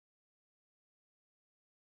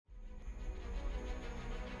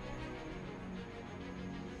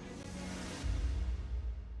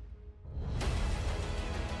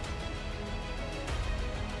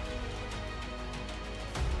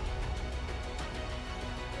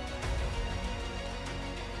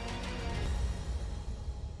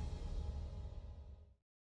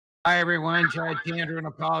Hi, everyone. Judge Andrew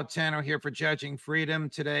Napolitano here for Judging Freedom.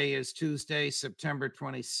 Today is Tuesday, September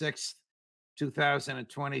 26th,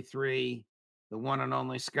 2023. The one and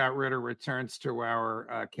only Scott Ritter returns to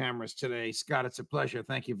our cameras today. Scott, it's a pleasure.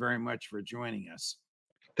 Thank you very much for joining us.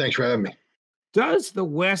 Thanks for having me. Does the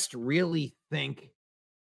West really think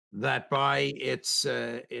that by its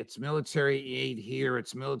military aid here,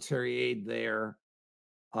 its military aid there,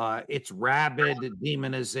 its rabid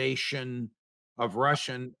demonization of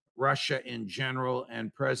Russia in general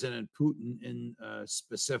and President Putin in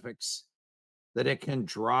specifics, that it can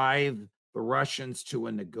drive the Russians to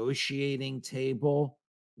a negotiating table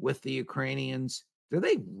with the Ukrainians? Do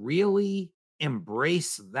they really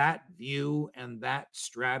embrace that view and that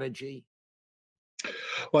strategy?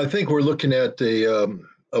 Well, I think we're looking at a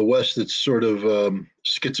West that's sort of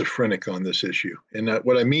schizophrenic on this issue. And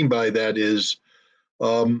what I mean by that is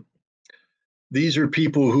um, these are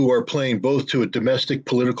people who are playing both to a domestic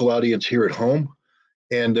political audience here at home,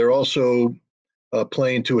 and they're also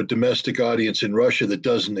playing to a domestic audience in Russia that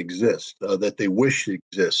doesn't exist, that they wish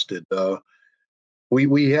existed.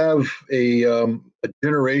 We have a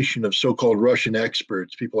generation of so-called Russian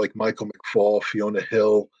experts, people like Michael McFaul, Fiona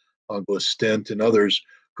Hill, Angela Stent, and others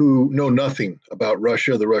who know nothing about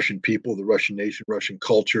Russia, the Russian people, the Russian nation, Russian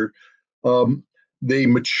culture. Um, they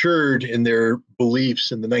matured in their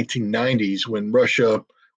beliefs in the 1990s when Russia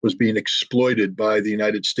was being exploited by the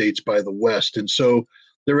United States, by the West. And so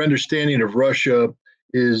their understanding of Russia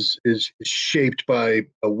is shaped by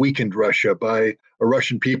a weakened Russia, by a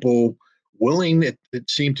Russian people willing, it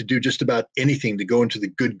seemed, to do just about anything to go into the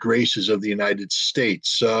good graces of the United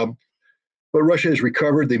States. But Russia has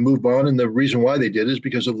recovered. They move on. And the reason why they did is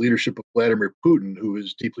because of the leadership of Vladimir Putin, who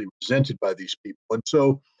is deeply resented by these people. And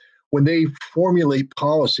so when they formulate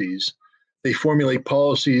policies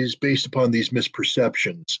based upon these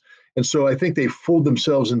misperceptions. And so I think they fooled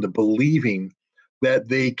themselves into believing that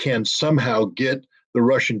they can somehow get the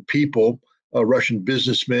Russian people, Russian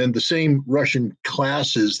businessmen, the same Russian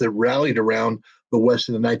classes that rallied around the West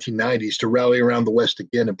in the 1990s, to rally around the West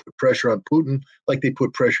again and put pressure on Putin, like they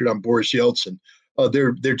put pressure on Boris Yeltsin.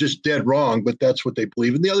 They're just dead wrong, but that's what they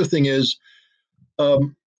believe. And the other thing is,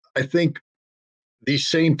 I think these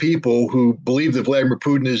same people who believe that Vladimir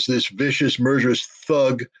Putin is this vicious, murderous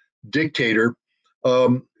thug dictator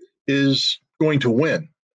is going to win.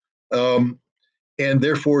 And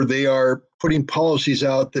therefore, they are putting policies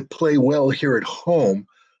out that play well here at home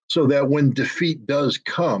so that when defeat does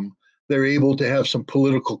come, they're able to have some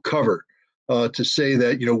political cover to say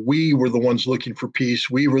that, we were the ones looking for peace.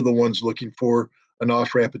 We were the ones looking for an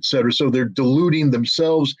off-ramp, et cetera. So they're deluding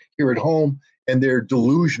themselves here at home, and they're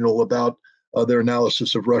delusional about their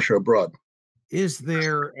analysis of Russia abroad. Is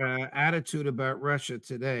their attitude about Russia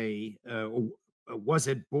today, was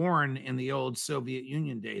it born in the old Soviet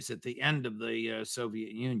Union days, at the end of the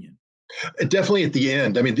Soviet Union? Definitely at the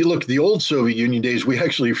end. I mean, look, the old Soviet Union days, we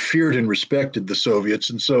actually feared and respected the Soviets.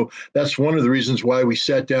 And so that's one of the reasons why we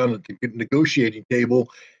sat down at the negotiating table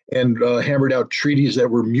and hammered out treaties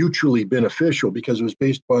that were mutually beneficial, because it was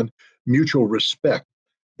based upon mutual respect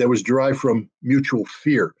that was derived from mutual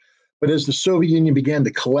fear. But as the Soviet Union began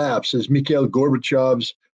to collapse, as Mikhail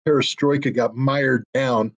Gorbachev's perestroika got mired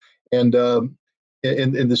down, and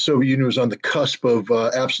the Soviet Union was on the cusp of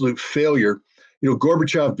absolute failure,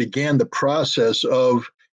 Gorbachev began the process of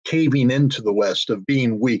caving into the West, of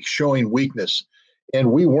being weak, showing weakness.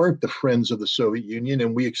 And we weren't the friends of the Soviet Union,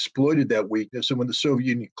 and we exploited that weakness. And when the Soviet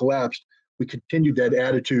Union collapsed, we continued that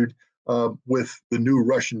attitude with the new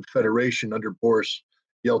Russian Federation under Boris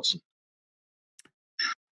Yeltsin.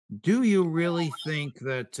 Do you really think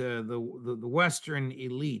that the Western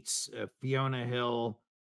elites, Fiona Hill,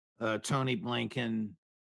 Tony Blinken,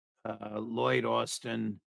 Lloyd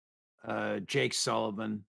Austin, Jake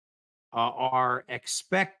Sullivan, are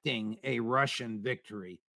expecting a Russian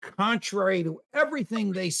victory, contrary to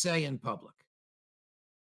everything they say in public?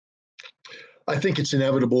 I think it's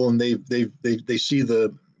inevitable, and they see they're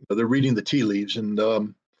reading the tea leaves, and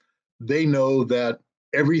they know that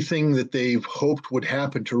everything that they've hoped would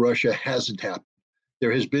happen to Russia hasn't happened.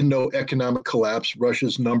 There has been no economic collapse.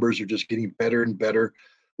 Russia's numbers are just getting better and better.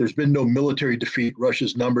 There's been no military defeat.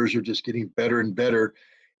 Russia's numbers are just getting better and better.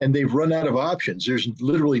 And they've run out of options. There's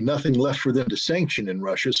literally nothing left for them to sanction in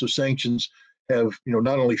Russia. So sanctions have,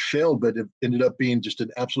 not only failed, but have ended up being just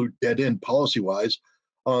an absolute dead end policy-wise.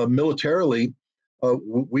 Militarily,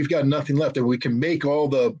 we've got nothing left. And we can make all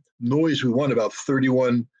the noise we want about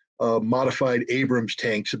 31 modified Abrams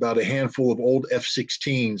tanks, about a handful of old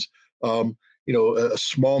F-16s, a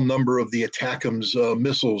small number of the ATACMS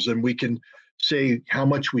missiles, and we can say how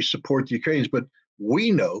much we support the Ukrainians, but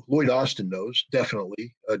we know, Lloyd Austin knows,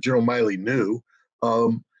 definitely, General Miley knew,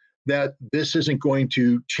 that this isn't going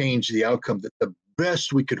to change the outcome, that the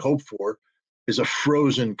best we could hope for is a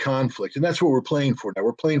frozen conflict. And that's what we're playing for now.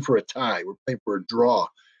 We're playing for a tie. We're playing for a draw.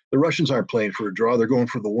 The Russians aren't playing for a draw. They're going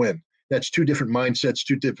for the win. That's two different mindsets,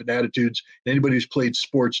 two different attitudes. And anybody who's played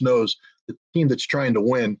sports knows the team that's trying to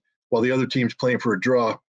win, while the other team's playing for a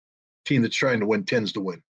draw, team that's trying to win tends to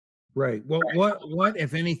win. Right. Well, what,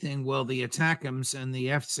 if anything, will the ATACMS and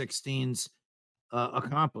the F-16s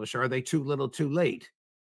accomplish? Are they too little, too late?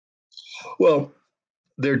 Well,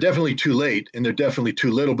 they're definitely too late and they're definitely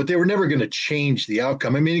too little, but they were never going to change the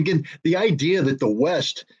outcome. I mean, again, the idea that the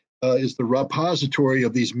West is the repository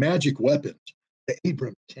of these magic weapons, the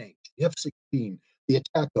Abrams tank, the F-16, the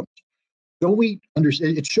ATACMS, don't we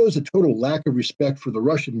understand? It shows a total lack of respect for the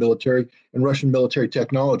Russian military and Russian military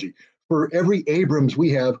technology. For every Abrams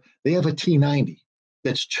we have, they have a T-90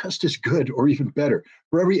 that's just as good or even better.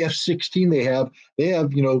 For every F-16 they have,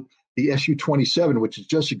 the Su-27, which is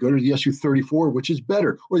just as good, or the Su-34, which is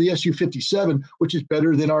better, or the Su-57, which is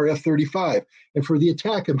better than our F-35. And for the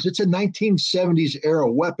ATACMS, it's a 1970s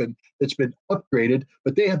era weapon that's been upgraded,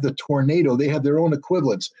 but they have the Tornado. They have their own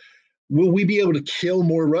equivalents. Will we be able to kill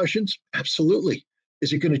more Russians? Absolutely.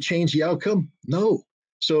 Is it going to change the outcome? No.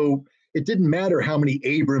 So it didn't matter how many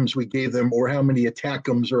Abrams we gave them or how many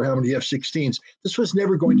ATACMS or how many F-16s. This was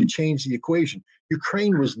never going to change the equation.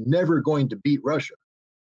 Ukraine was never going to beat Russia.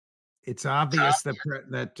 It's obvious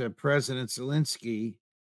that President Zelensky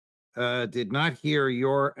did not hear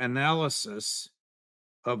your analysis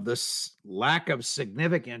of the lack of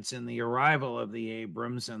significance in the arrival of the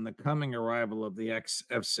Abrams and the coming arrival of the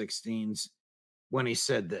F-16s when he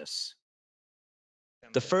said this.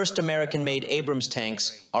 The first American-made Abrams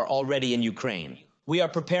tanks are already in Ukraine. We are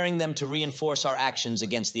preparing them to reinforce our actions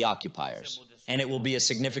against the occupiers, and it will be a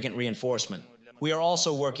significant reinforcement. We are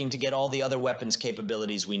also working to get all the other weapons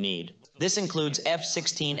capabilities we need. This includes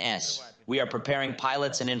F-16S. We are preparing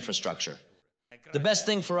pilots and infrastructure. The best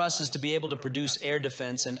thing for us is to be able to produce air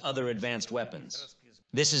defense and other advanced weapons.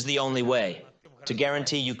 This is the only way to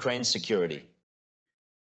guarantee Ukraine's security.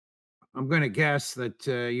 I'm going to guess that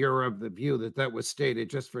you're of the view that that was stated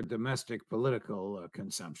just for domestic political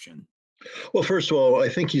consumption. Well, first of all, I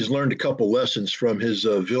think he's learned a couple lessons from his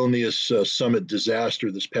Vilnius summit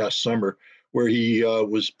disaster this past summer, where he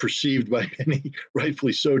was perceived by many,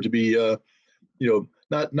 rightfully so, to be,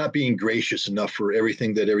 not being gracious enough for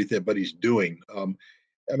everything that everybody's doing.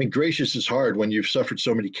 I mean, gracious is hard when you've suffered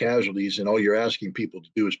so many casualties and all you're asking people to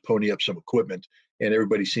do is pony up some equipment, and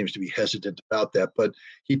everybody seems to be hesitant about that. But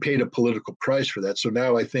he paid a political price for that. So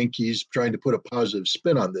now I think he's trying to put a positive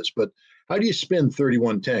spin on this. But how do you spin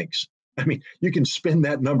 31 tanks? I mean, you can spin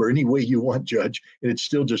that number any way you want, Judge, and it's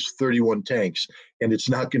still just 31 tanks, and it's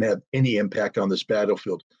not going to have any impact on this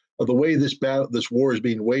battlefield. The way this war is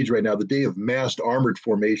being waged right now, the day of massed armored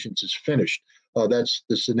formations is finished. That's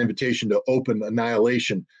an invitation to open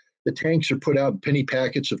annihilation. The tanks are put out in penny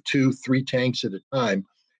packets of 2-3 tanks at a time,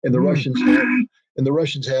 and the Russians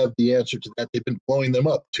have the answer to that. They've been blowing them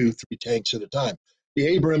up 2-3 tanks at a time. The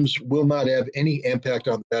Abrams will not have any impact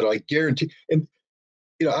on the battle, I guarantee. And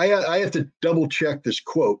I have to double check this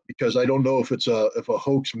quote because I don't know if it's a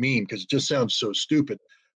hoax meme because it just sounds so stupid.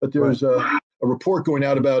 But there was a report going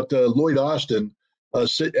out about Lloyd Austin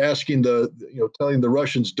asking telling the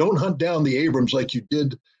Russians, don't hunt down the Abrams like you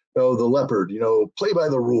did the Leopard, play by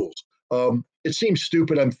the rules. It seems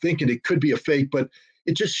stupid. I'm thinking it could be a fake, but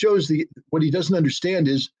it just shows what he doesn't understand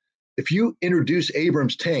is if you introduce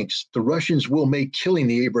Abrams tanks, the Russians will make killing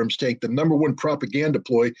the Abrams tank the #1 propaganda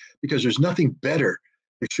ploy because there's nothing better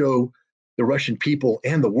to show the Russian people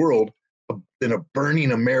and the world than a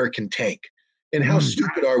burning American tank. And how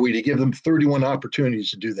stupid are we to give them 31 opportunities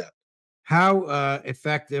to do that? How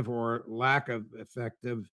effective or lack of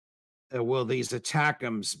effective will these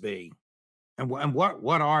ATACMS be? And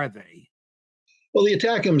what are they? Well, the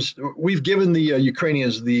ATACMS, we've given the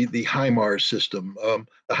Ukrainians the HIMARS system,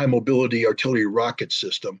 the high mobility artillery rocket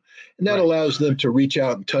system, and that allows them to reach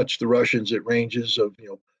out and touch the Russians at ranges of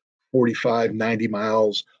 45, 90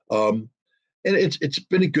 miles. And it's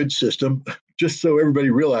been a good system. Just so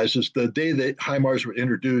everybody realizes, the day that HIMARS were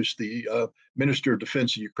introduced, the Minister of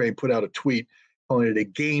Defense of Ukraine put out a tweet calling it a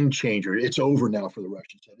game changer. It's over now for the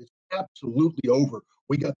Russians. It's absolutely over.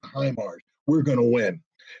 We got the HIMARS. We're going to win.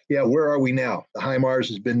 Yeah, where are we now? The HIMARS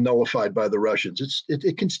has been nullified by the Russians.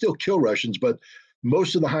 It can still kill Russians, but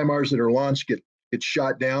most of the HIMARS that are launched get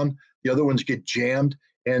shot down. The other ones get jammed,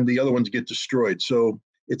 and the other ones get destroyed. So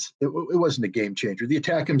it wasn't a game changer. The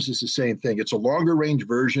ATACMS is the same thing. It's a longer range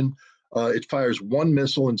version. It fires one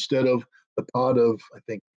missile instead of the pod of, I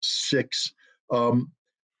think, 6.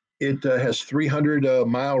 It has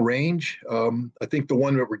 300-mile range. I think the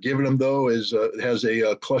one that we're giving them, though, has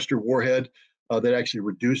a cluster warhead that actually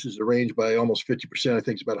reduces the range by almost 50%. I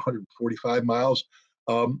think it's about 145 miles,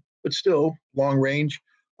 but still long range,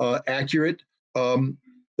 accurate.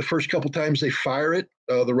 The first couple times they fire it,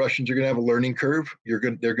 the Russians are going to have a learning curve. They're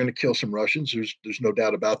going to kill some Russians. There's no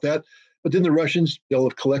doubt about that. But then the Russians, they'll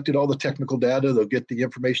have collected all the technical data. They'll get the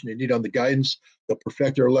information they need on the guidance. They'll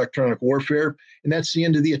perfect their electronic warfare. And that's the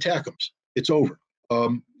end of the ATACMS. It's over.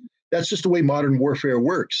 That's just the way modern warfare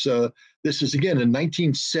works. This is, again, a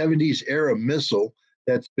 1970s era missile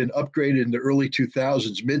that's been upgraded in the early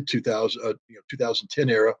 2000s, mid-2000, 2010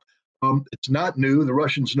 era. It's not new. The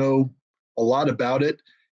Russians know a lot about it.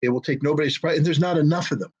 It will take nobody's surprise. And there's not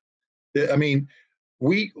enough of them. I mean,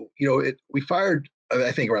 we fired,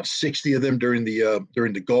 I think, around 60 of them during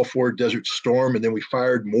the Gulf War Desert Storm, and then we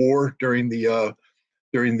fired more during the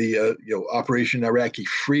Operation Iraqi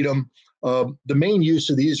Freedom. The main use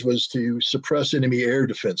of these was to suppress enemy air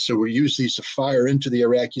defense. So we used these to fire into the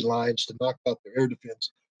Iraqi lines to knock out their air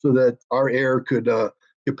defense, so that our air could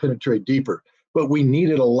penetrate deeper. But we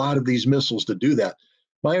needed a lot of these missiles to do that.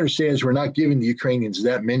 My understanding is we're not giving the Ukrainians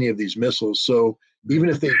that many of these missiles. So even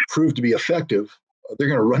if they prove to be effective, they're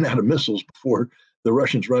going to run out of missiles before the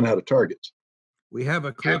Russians run out of targets. We have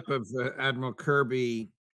a clip of Admiral Kirby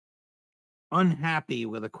unhappy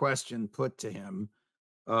with a question put to him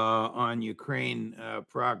on Ukraine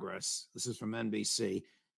progress. This is from NBC.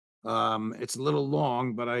 It's a little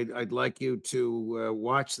long, but I'd like you to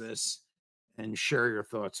watch this and share your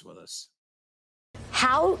thoughts with us.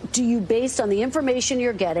 How do you, based on the information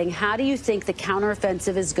you're getting, how do you think the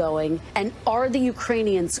counteroffensive is going? And are the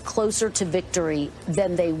Ukrainians closer to victory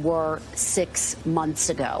than they were 6 months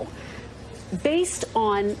ago? Based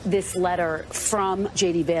on this letter from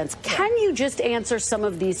J.D. Vance, can you just answer some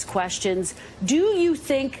of these questions? Do you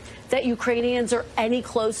think that Ukrainians are any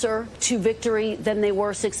closer to victory than they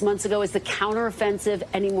were 6 months ago? Is the counteroffensive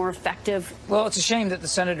any more effective? Well, it's a shame that the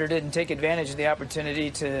senator didn't take advantage of the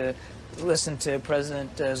opportunity to listen to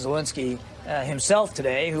President Zelensky himself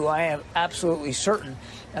today, who I am absolutely certain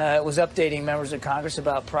was updating members of Congress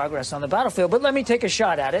about progress on the battlefield. But let me take a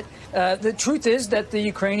shot at it. The truth is that the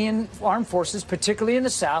Ukrainian armed forces, particularly in the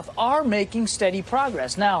south, are making steady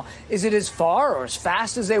progress. Now, is it as far or as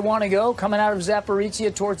fast as they want to go coming out of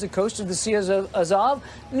Zaporizhia towards the coast of the Sea of Azov?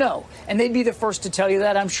 No. And they'd be the first to tell you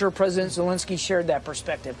that. I'm sure President Zelensky shared that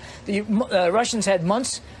perspective. The Russians had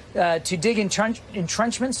months to dig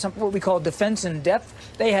entrenchments, what we call defense in depth.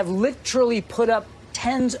 They have literally put up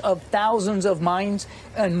tens of thousands of mines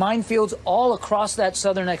and minefields all across that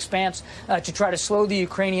southern expanse to try to slow the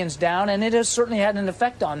Ukrainians down, and it has certainly had an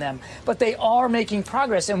effect on them. But they are making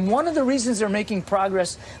progress, and one of the reasons they're making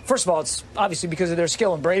progress, first of all, it's obviously because of their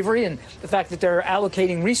skill and bravery and the fact that they're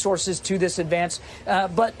allocating resources to this advance,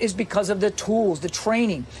 but is because of the tools, the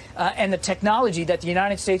training, and the technology that the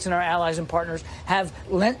United States and our allies and partners have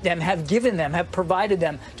lent them, have given them, have provided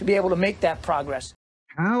them to be able to make that progress.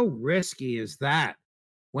 How risky is that,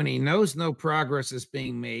 when he knows no progress is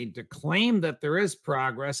being made, to claim that there is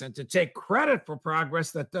progress and to take credit for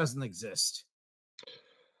progress that doesn't exist?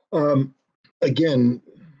 Again,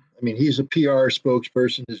 I mean, he's a PR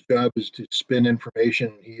spokesperson. His job is to spin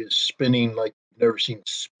information. He is spinning like you've never seen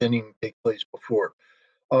spinning take place before.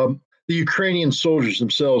 The Ukrainian soldiers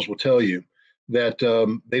themselves will tell you that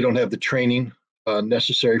they don't have the training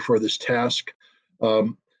necessary for this task.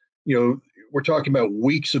 We're talking about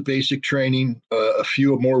weeks of basic training, a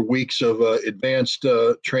few more weeks of advanced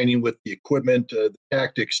training with the equipment, the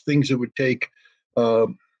tactics, things that would take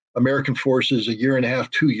American forces a year and a half,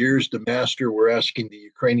 2 years to master. We're asking the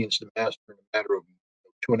Ukrainians to master in a matter of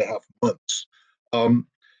 2.5 months.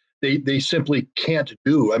 They simply can't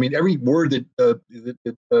do. I mean, every word that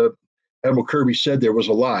Admiral Kirby said there was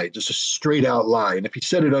a lie, just a straight out lie. And if he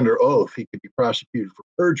said it under oath, he could be prosecuted for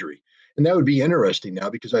perjury. And that would be interesting now,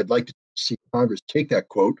 because I'd like to see Congress take that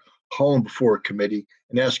quote, haul him before a committee,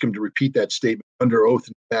 and ask him to repeat that statement under oath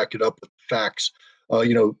and back it up with facts.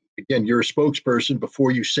 Again, you're a spokesperson.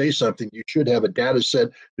 Before you say something, you should have a data set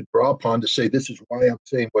to draw upon to say, this is why I'm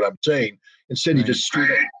saying what I'm saying. Instead, he just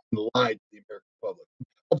straight up lied to the American public.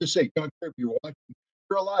 I'll just say, John Kirby, you're watching,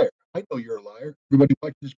 you're a liar. I know you're a liar. Everybody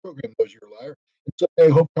watching this program knows you're a liar. And so I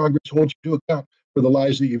hope Congress holds you to account for the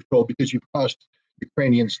lies that you've told, because you've cost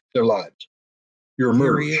Ukrainians their lives. You're a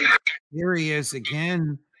murderer. Here he is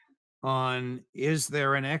again on, is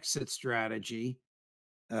there an exit strategy?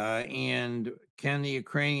 And can the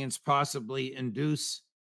Ukrainians possibly induce,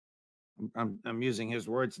 I'm using his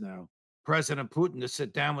words now, President Putin to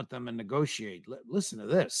sit down with them and negotiate? Listen to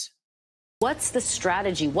this. What's the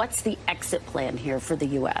strategy? What's the exit plan here for the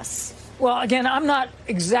U.S.? Well, again, I'm not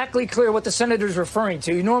exactly clear what the senator's referring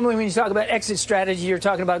to. Normally, when you talk about exit strategy, you're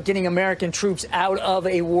talking about getting American troops out of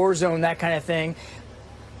a war zone, that kind of thing.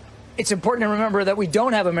 It's important to remember that we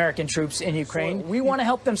don't have American troops in Ukraine. We want to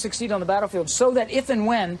help them succeed on the battlefield so that if and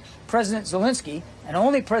when President Zelensky, and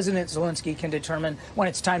only President Zelensky can determine when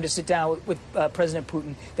it's time to sit down with President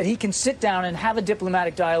Putin, that he can sit down and have a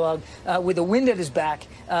diplomatic dialogue with the wind at his back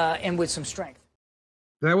and with some strength.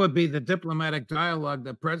 That would be the diplomatic dialogue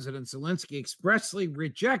that President Zelensky expressly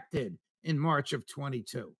rejected in March of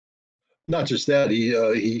 22. Not just that,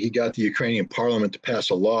 he got the Ukrainian parliament to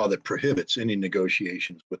pass a law that prohibits any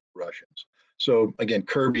negotiations with the Russians. So again,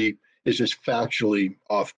 Kirby is just factually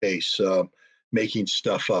off base, making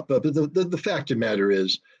stuff up. But the fact of the matter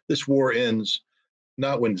is, this war ends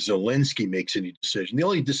not when Zelensky makes any decision. The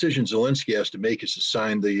only decision Zelensky has to make is to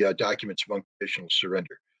sign the documents of unconditional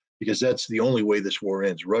surrender, because that's the only way this war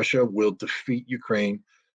ends. Russia will defeat Ukraine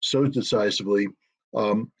so decisively.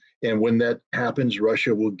 And when that happens,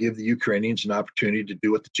 Russia will give the Ukrainians an opportunity to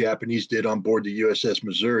do what the Japanese did on board the USS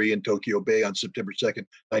Missouri in Tokyo Bay on September 2nd,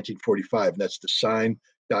 1945. And that's to sign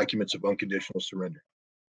documents of unconditional surrender.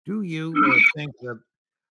 Do you think that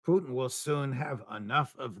Putin will soon have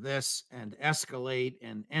enough of this and escalate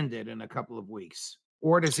and end it in a couple of weeks?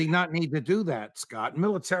 Or does he not need to do that, Scott?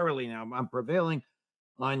 Militarily now, I'm prevailing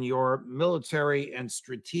on your military and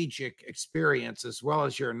strategic experience, as well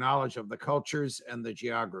as your knowledge of the cultures and the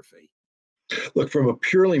geography. Look, from a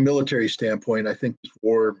purely military standpoint, I think this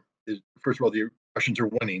war is, first of all, the Russians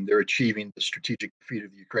are winning. They're achieving the strategic defeat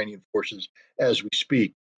of the Ukrainian forces as we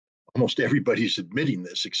speak. Almost everybody's admitting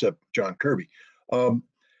this except John Kirby.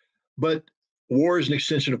 But war is an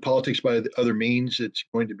extension of politics by the other means. It's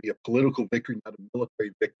going to be a political victory, not a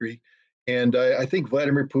military victory. And I think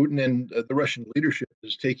Vladimir Putin and the Russian leadership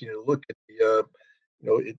is taking a look at the,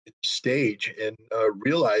 at the stage and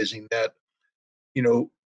realizing that,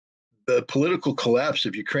 the political collapse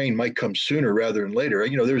of Ukraine might come sooner rather than later.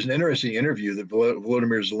 There was an interesting interview that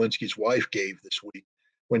Volodymyr Zelensky's wife gave this week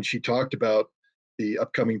when she talked about the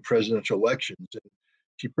upcoming presidential elections. And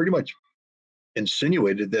she pretty much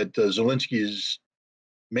insinuated that Zelensky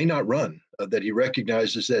may not run, that he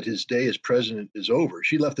recognizes that his day as president is over.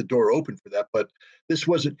 She left the door open for that, but this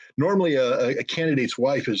wasn't normally a candidate's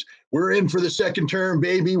wife is, we're in for the second term,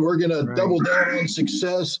 baby. We're going to double down on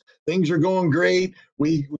success. Things are going great.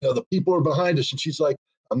 The people are behind us. And she's like,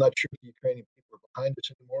 I'm not sure the Ukrainian people are behind us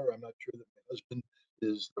anymore. I'm not sure that my husband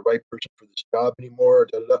is the right person for this job anymore.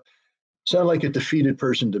 Sound like a defeated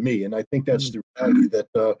person to me. And I think that's the reality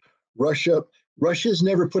that Russia's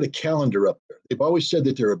never put a calendar up there. They've always said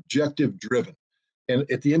that they're objective driven. And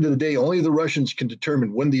at the end of the day, only the Russians can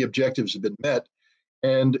determine when the objectives have been met.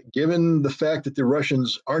 And given the fact that the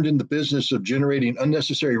Russians aren't in the business of generating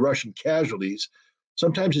unnecessary Russian casualties,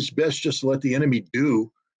 sometimes it's best just to let the enemy do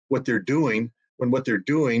what they're doing when what they're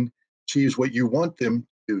doing achieves what you want them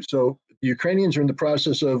to do. So the Ukrainians are in the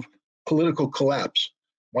process of political collapse.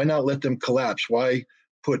 Why not let them collapse? Why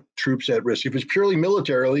put troops at risk? If it's purely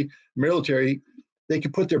military, they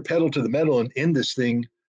could put their pedal to the metal and end this thing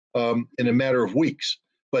in a matter of weeks.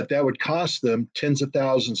 But that would cost them tens of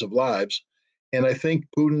thousands of lives. And I think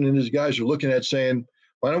Putin and his guys are looking at saying,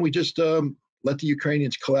 why don't we just let the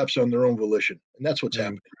Ukrainians collapse on their own volition? And that's what's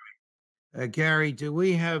happening. Gary, do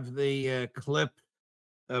we have the clip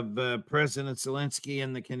of President Zelensky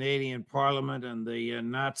in the Canadian Parliament and the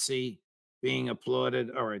Nazi being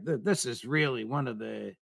applauded? All right, this is really one of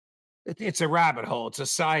the, it's a rabbit hole. It's a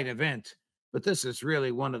side event, but this is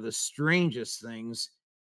really one of the strangest things.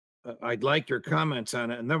 I'd like your comments on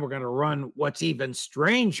it. And then we're going to run what's even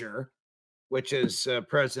stranger, which is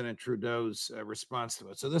President Trudeau's response to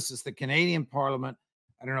it. So this is the Canadian Parliament.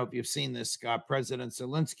 I don't know if you've seen this, Scott. President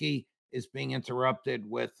Zelensky is being interrupted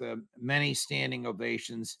with many standing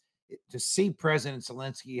ovations. To see President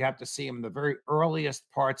Zelensky, you have to see him in the very earliest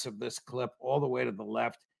parts of this clip, all the way to the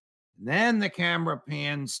left. And then the camera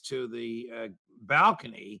pans to the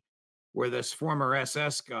balcony where this former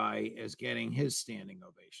SS guy is getting his standing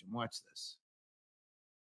ovation. Watch this.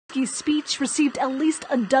 Zelensky's speech received at least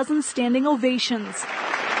a dozen standing ovations.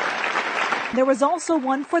 There was also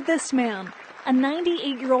one for this man, a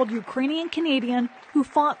 98-year-old Ukrainian Canadian who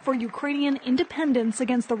fought for Ukrainian independence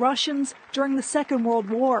against the Russians during the Second World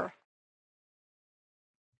War.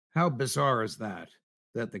 How bizarre is that?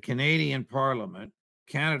 That the Canadian Parliament,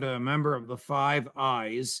 Canada, a member of the Five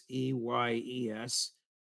Eyes, EYES,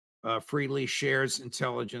 freely shares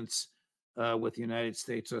intelligence with the United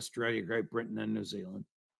States, Australia, Great Britain, and New Zealand.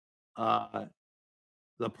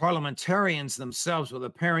 The parliamentarians themselves, with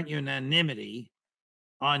apparent unanimity,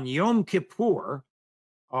 on Yom Kippur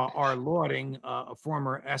are lauding a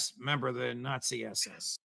former member of the Nazi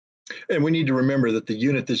SS. And we need to remember that the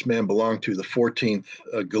unit this man belonged to, the 14th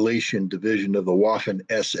Galician Division of the Waffen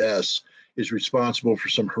SS, is responsible for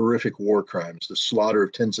some horrific war crimes, the slaughter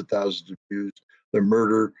of tens of thousands of Jews, the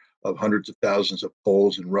murder of hundreds of thousands of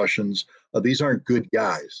Poles and Russians. These aren't good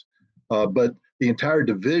guys. But the entire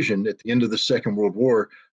division at the end of the Second World War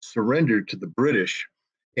surrendered to the British.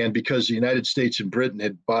 And because the United States and Britain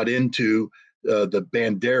had bought into the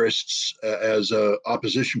Banderists as an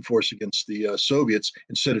opposition force against the Soviets,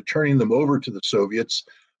 instead of turning them over to the Soviets,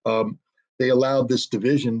 they allowed this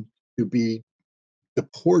division to be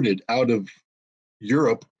deported out of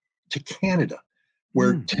Europe to Canada,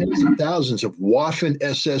 where tens of thousands of Waffen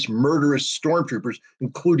SS murderous stormtroopers,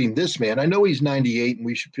 including this man, I know he's 98 and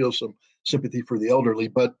we should feel some sympathy for the elderly,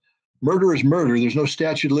 but murder is murder. There's no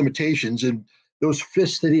statute of limitations. And those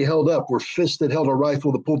fists that he held up were fists that held a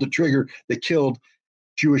rifle that pulled the trigger that killed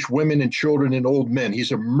Jewish women and children and old men.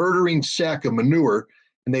 He's a murdering sack of manure,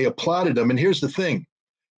 and they applauded him. And here's the thing.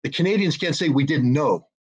 The Canadians can't say we didn't know.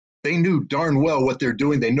 They knew darn well what they're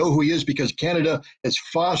doing. They know who he is because Canada has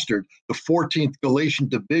fostered the 14th Galician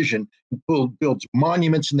Division and builds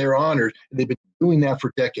monuments in their honor. And they've been doing that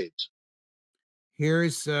for decades.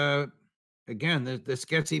 Here's, again, this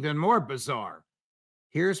gets even more bizarre.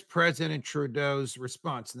 Here's President Trudeau's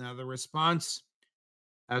response. Now, the response,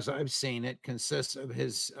 as I've seen it, consists of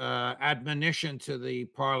his admonition to the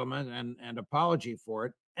Parliament and apology for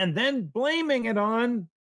it, and then blaming it on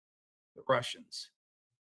the Russians.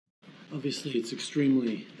 Obviously, it's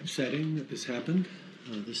extremely upsetting that this happened.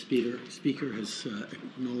 The speaker has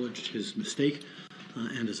acknowledged his mistake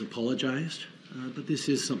and has apologized. But this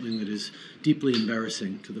is something that is deeply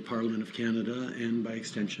embarrassing to the Parliament of Canada and, by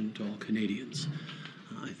extension, to all Canadians.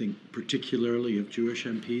 I think particularly of Jewish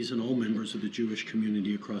MPs and all members of the Jewish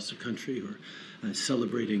community across the country who are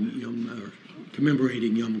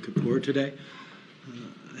commemorating Yom Kippur today.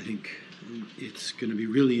 I think it's going to be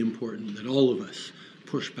really important that all of us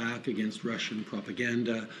push back against Russian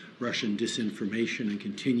propaganda, Russian disinformation, and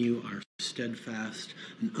continue our steadfast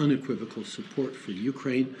and unequivocal support for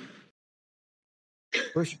Ukraine.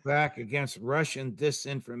 Push back against Russian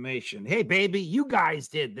disinformation. Hey, baby, you guys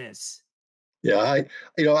did this. Yeah,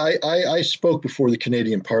 I spoke before the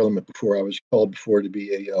Canadian Parliament before I was called before to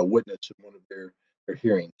be a witness in one of their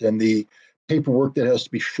hearings, and the paperwork that has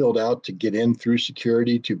to be filled out to get in through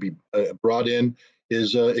security to be brought in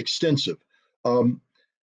is extensive.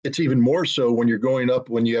 It's even more so when you're going up,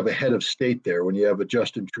 when you have a head of state there, when you have a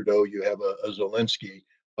Justin Trudeau, you have a Zelensky.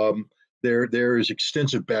 There is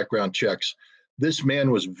extensive background checks. This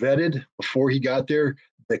man was vetted before he got there.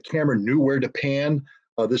 The camera knew where to pan.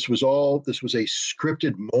 This was a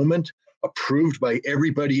scripted moment approved by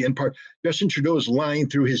everybody in part. Justin Trudeau is lying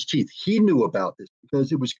through his teeth. He knew about this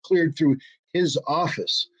because it was cleared through his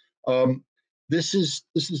office. This is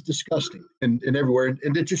disgusting and everywhere.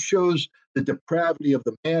 And it just shows the depravity of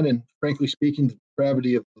the man and, frankly speaking, the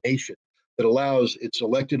depravity of the nation that allows its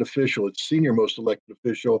elected official, its senior most elected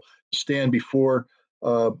official, to stand before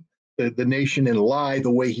the nation and lie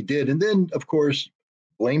the way he did. And then, of course,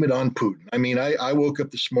 blame it on Putin. I mean, I woke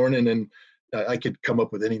up this morning and I could come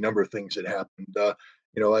up with any number of things that happened.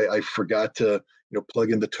 I forgot to,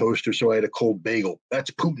 plug in the toaster, so I had a cold bagel.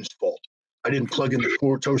 That's Putin's fault. I didn't plug in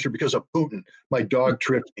the toaster because of Putin. My dog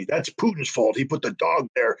tripped me. That's Putin's fault. He put the dog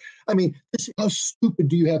there. I mean, how stupid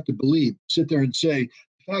do you have to believe? Sit there and say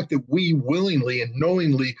the fact that we willingly and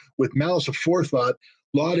knowingly, with malice aforethought,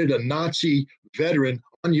 lauded a Nazi veteran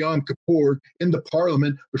on Yom Kippur in the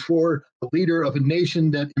Parliament before the leader of a nation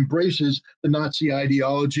that embraces the Nazi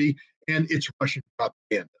ideology and its Russian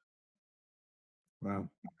propaganda. Wow.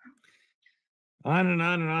 On and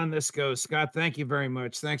on and on this goes. Scott, thank you very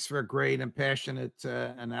much. Thanks for a great and passionate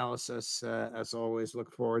analysis. As always,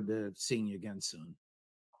 look forward to seeing you again soon.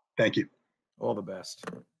 Thank you. All the best.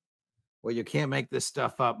 Well, you can't make this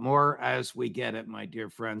stuff up. More as we get it, my dear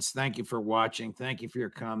friends. Thank you for watching. Thank you for your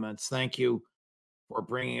comments. Thank you for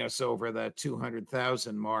bringing us over that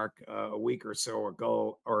 200,000 mark a week or so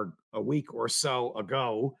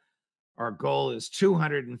ago. Our goal is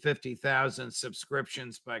 250,000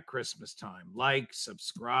 subscriptions by Christmas time. Like,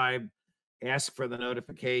 subscribe, ask for the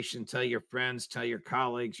notification, tell your friends, tell your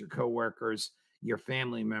colleagues, your coworkers, your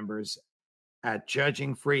family members. At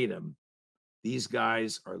Judging Freedom, these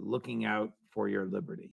guys are looking out for your liberty.